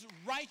his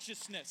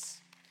righteousness,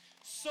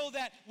 so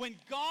that when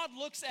God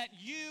looks at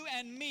you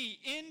and me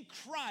in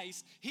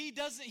Christ, he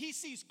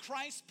sees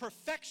Christ's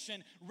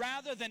perfection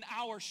rather than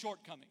our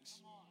shortcomings.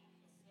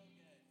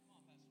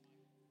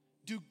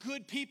 Do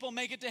good people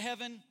make it to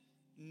heaven?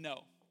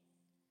 No.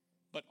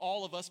 But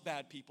all of us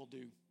bad people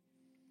do.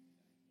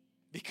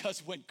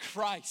 Because when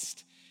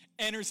Christ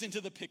enters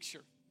into the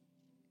picture,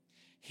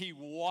 he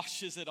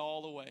washes it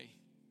all away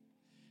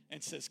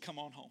and says, come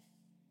on home.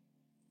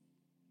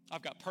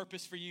 I've got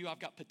purpose for you. I've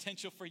got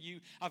potential for you.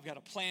 I've got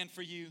a plan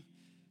for you.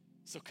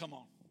 So come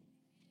on.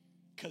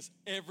 Because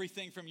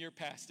everything from your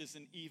past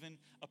isn't even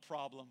a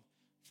problem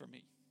for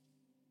me.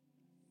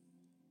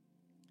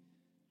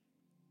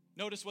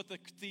 Notice what the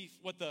thief,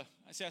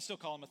 I still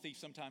call him a thief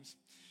sometimes.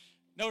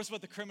 Notice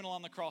what the criminal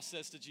on the cross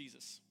says to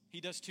Jesus.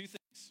 He does two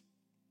things.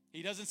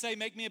 He doesn't say,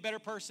 make me a better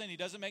person. He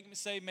doesn't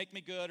say, make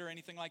me good or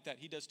anything like that.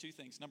 He does two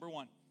things. Number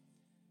one,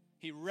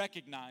 he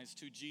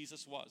recognized who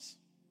Jesus was.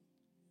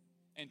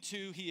 And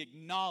two, he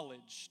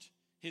acknowledged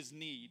his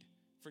need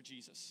for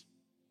Jesus.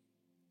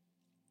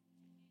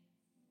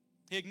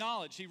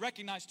 He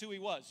recognized who he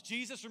was.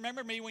 Jesus,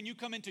 remember me when you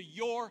come into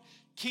your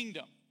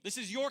kingdom. This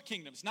is your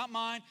kingdom. It's not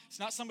mine. It's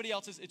not somebody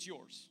else's. It's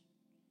yours.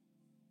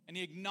 And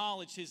he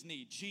acknowledged his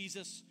need.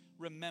 Jesus,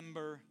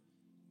 remember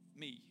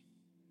me.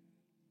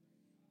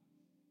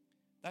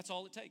 That's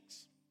all it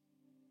takes.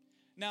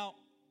 Now,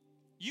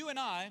 you and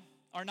I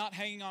are not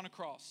hanging on a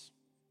cross.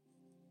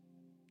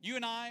 You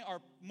and I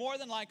are more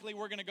than likely,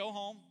 we're going to go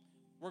home.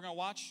 We're going to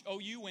watch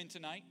OU win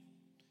tonight.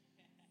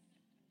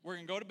 We're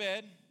going to go to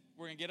bed.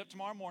 We're going to get up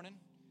tomorrow morning.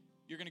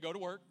 You're going to go to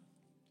work.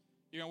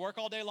 You're going to work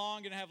all day long.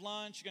 You're going to have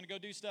lunch. You're going to go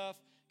do stuff.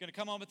 You're going to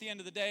come home at the end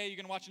of the day. You're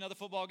going to watch another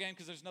football game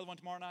because there's another one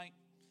tomorrow night.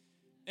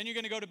 Then you're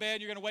going to go to bed.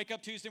 You're going to wake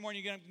up Tuesday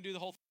morning. You're going to do the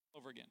whole thing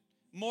over again.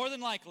 More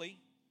than likely,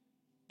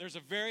 there's a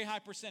very high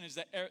percentage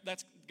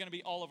that's going to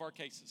be all of our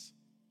cases.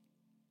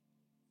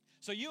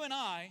 So you and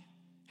I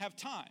have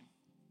time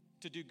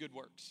to do good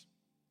works.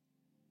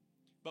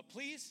 But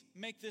please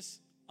make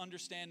this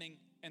understanding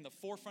in the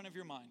forefront of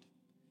your mind.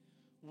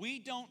 We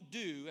don't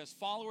do, as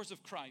followers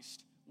of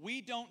Christ,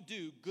 we don't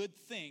do good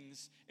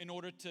things in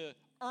order to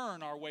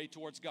earn our way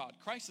towards God.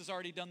 Christ has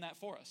already done that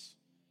for us.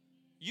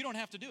 You don't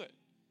have to do it.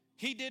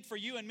 He did for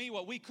you and me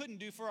what we couldn't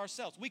do for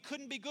ourselves. We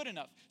couldn't be good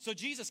enough. So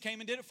Jesus came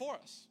and did it for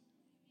us.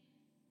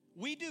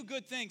 We do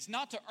good things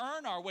not to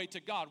earn our way to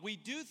God. We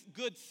do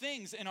good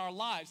things in our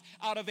lives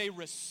out of a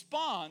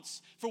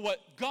response for what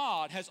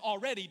God has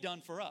already done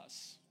for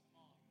us.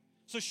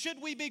 So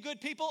should we be good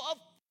people? Of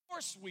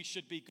course we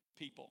should be good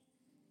people.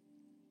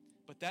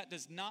 But that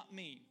does not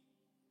mean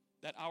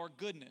that our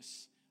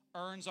goodness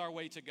earns our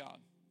way to God,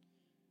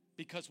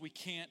 because we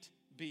can't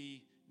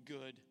be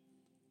good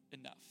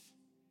enough.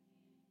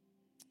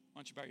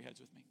 Why don't you bow your heads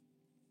with me?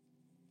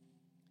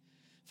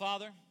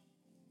 Father,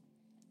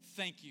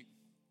 thank you.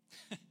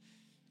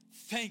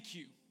 Thank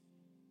you.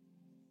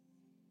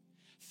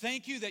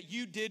 Thank you that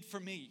you did for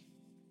me.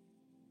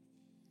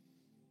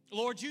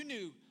 Lord, you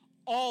knew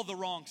all the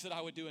wrongs that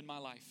I would do in my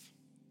life.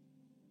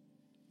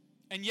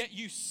 And yet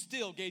you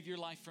still gave your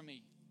life for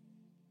me.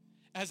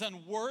 As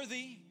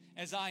unworthy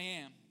as I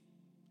am,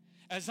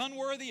 as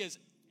unworthy as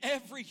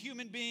every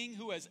human being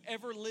who has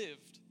ever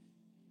lived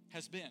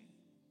has been,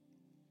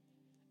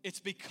 it's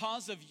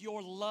because of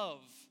your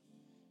love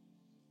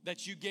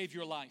that you gave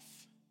your life.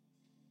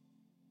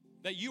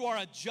 That you are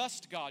a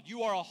just God,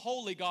 you are a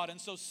holy God, and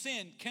so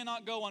sin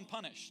cannot go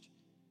unpunished.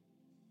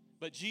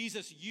 But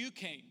Jesus, you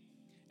came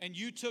and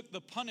you took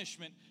the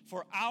punishment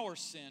for our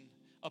sin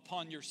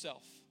upon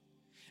yourself.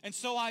 And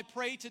so I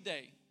pray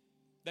today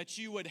that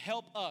you would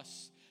help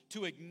us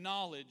to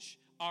acknowledge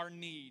our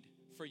need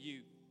for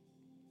you,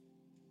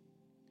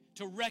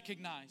 to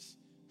recognize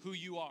who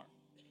you are.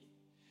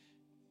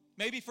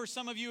 Maybe for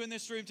some of you in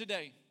this room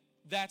today,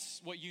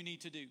 that's what you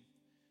need to do.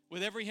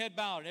 With every head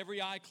bowed and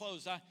every eye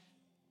closed,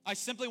 I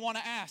simply want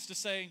to ask to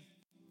say,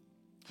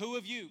 who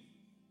of you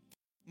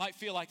might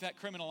feel like that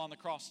criminal on the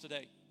cross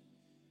today?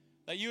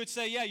 That you would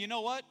say, yeah, you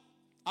know what?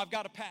 I've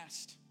got a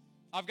past.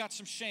 I've got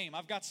some shame.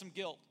 I've got some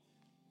guilt.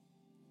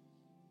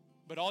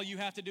 But all you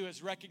have to do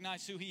is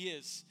recognize who he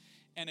is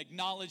and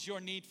acknowledge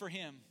your need for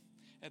him.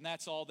 And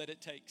that's all that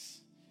it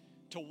takes.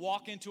 To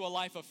walk into a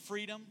life of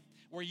freedom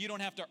where you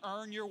don't have to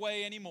earn your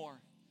way anymore.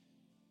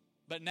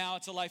 But now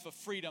it's a life of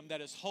freedom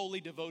that is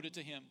wholly devoted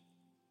to him.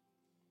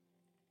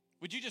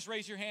 Would you just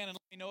raise your hand and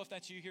let me know if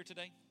that's you here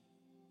today?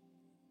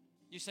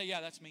 You say,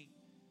 yeah, that's me.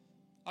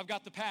 I've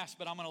got the past,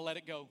 but I'm going to let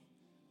it go.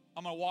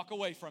 I'm going to walk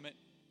away from it,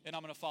 and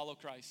I'm going to follow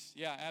Christ.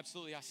 Yeah,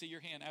 absolutely. I see your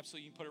hand.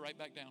 Absolutely. You can put it right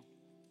back down.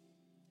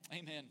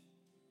 Amen.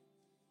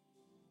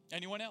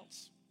 Anyone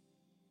else?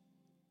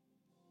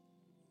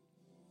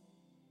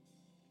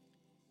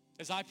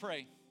 As I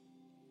pray,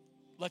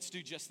 let's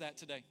do just that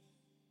today.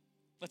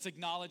 Let's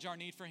acknowledge our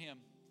need for him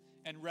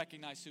and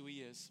recognize who he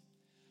is.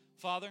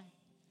 Father,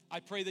 I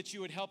pray that you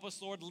would help us,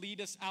 Lord,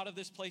 lead us out of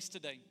this place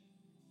today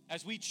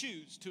as we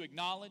choose to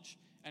acknowledge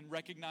and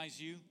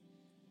recognize you.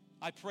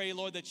 I pray,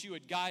 Lord, that you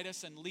would guide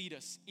us and lead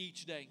us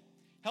each day.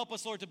 Help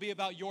us, Lord, to be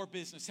about your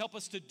business. Help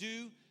us to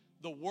do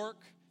the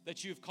work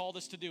that you have called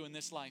us to do in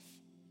this life.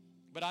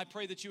 But I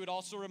pray that you would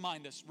also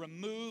remind us,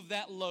 remove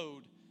that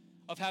load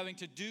of having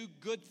to do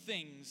good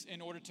things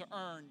in order to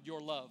earn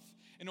your love,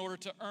 in order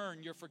to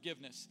earn your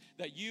forgiveness,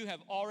 that you have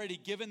already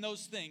given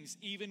those things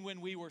even when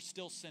we were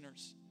still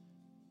sinners.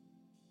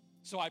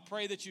 So I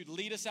pray that you'd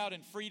lead us out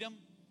in freedom,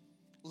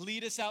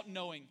 lead us out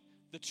knowing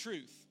the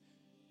truth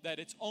that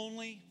it's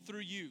only through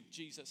you,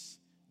 Jesus,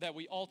 that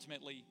we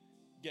ultimately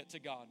get to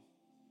God.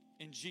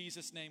 In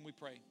Jesus' name we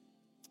pray.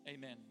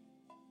 Amen.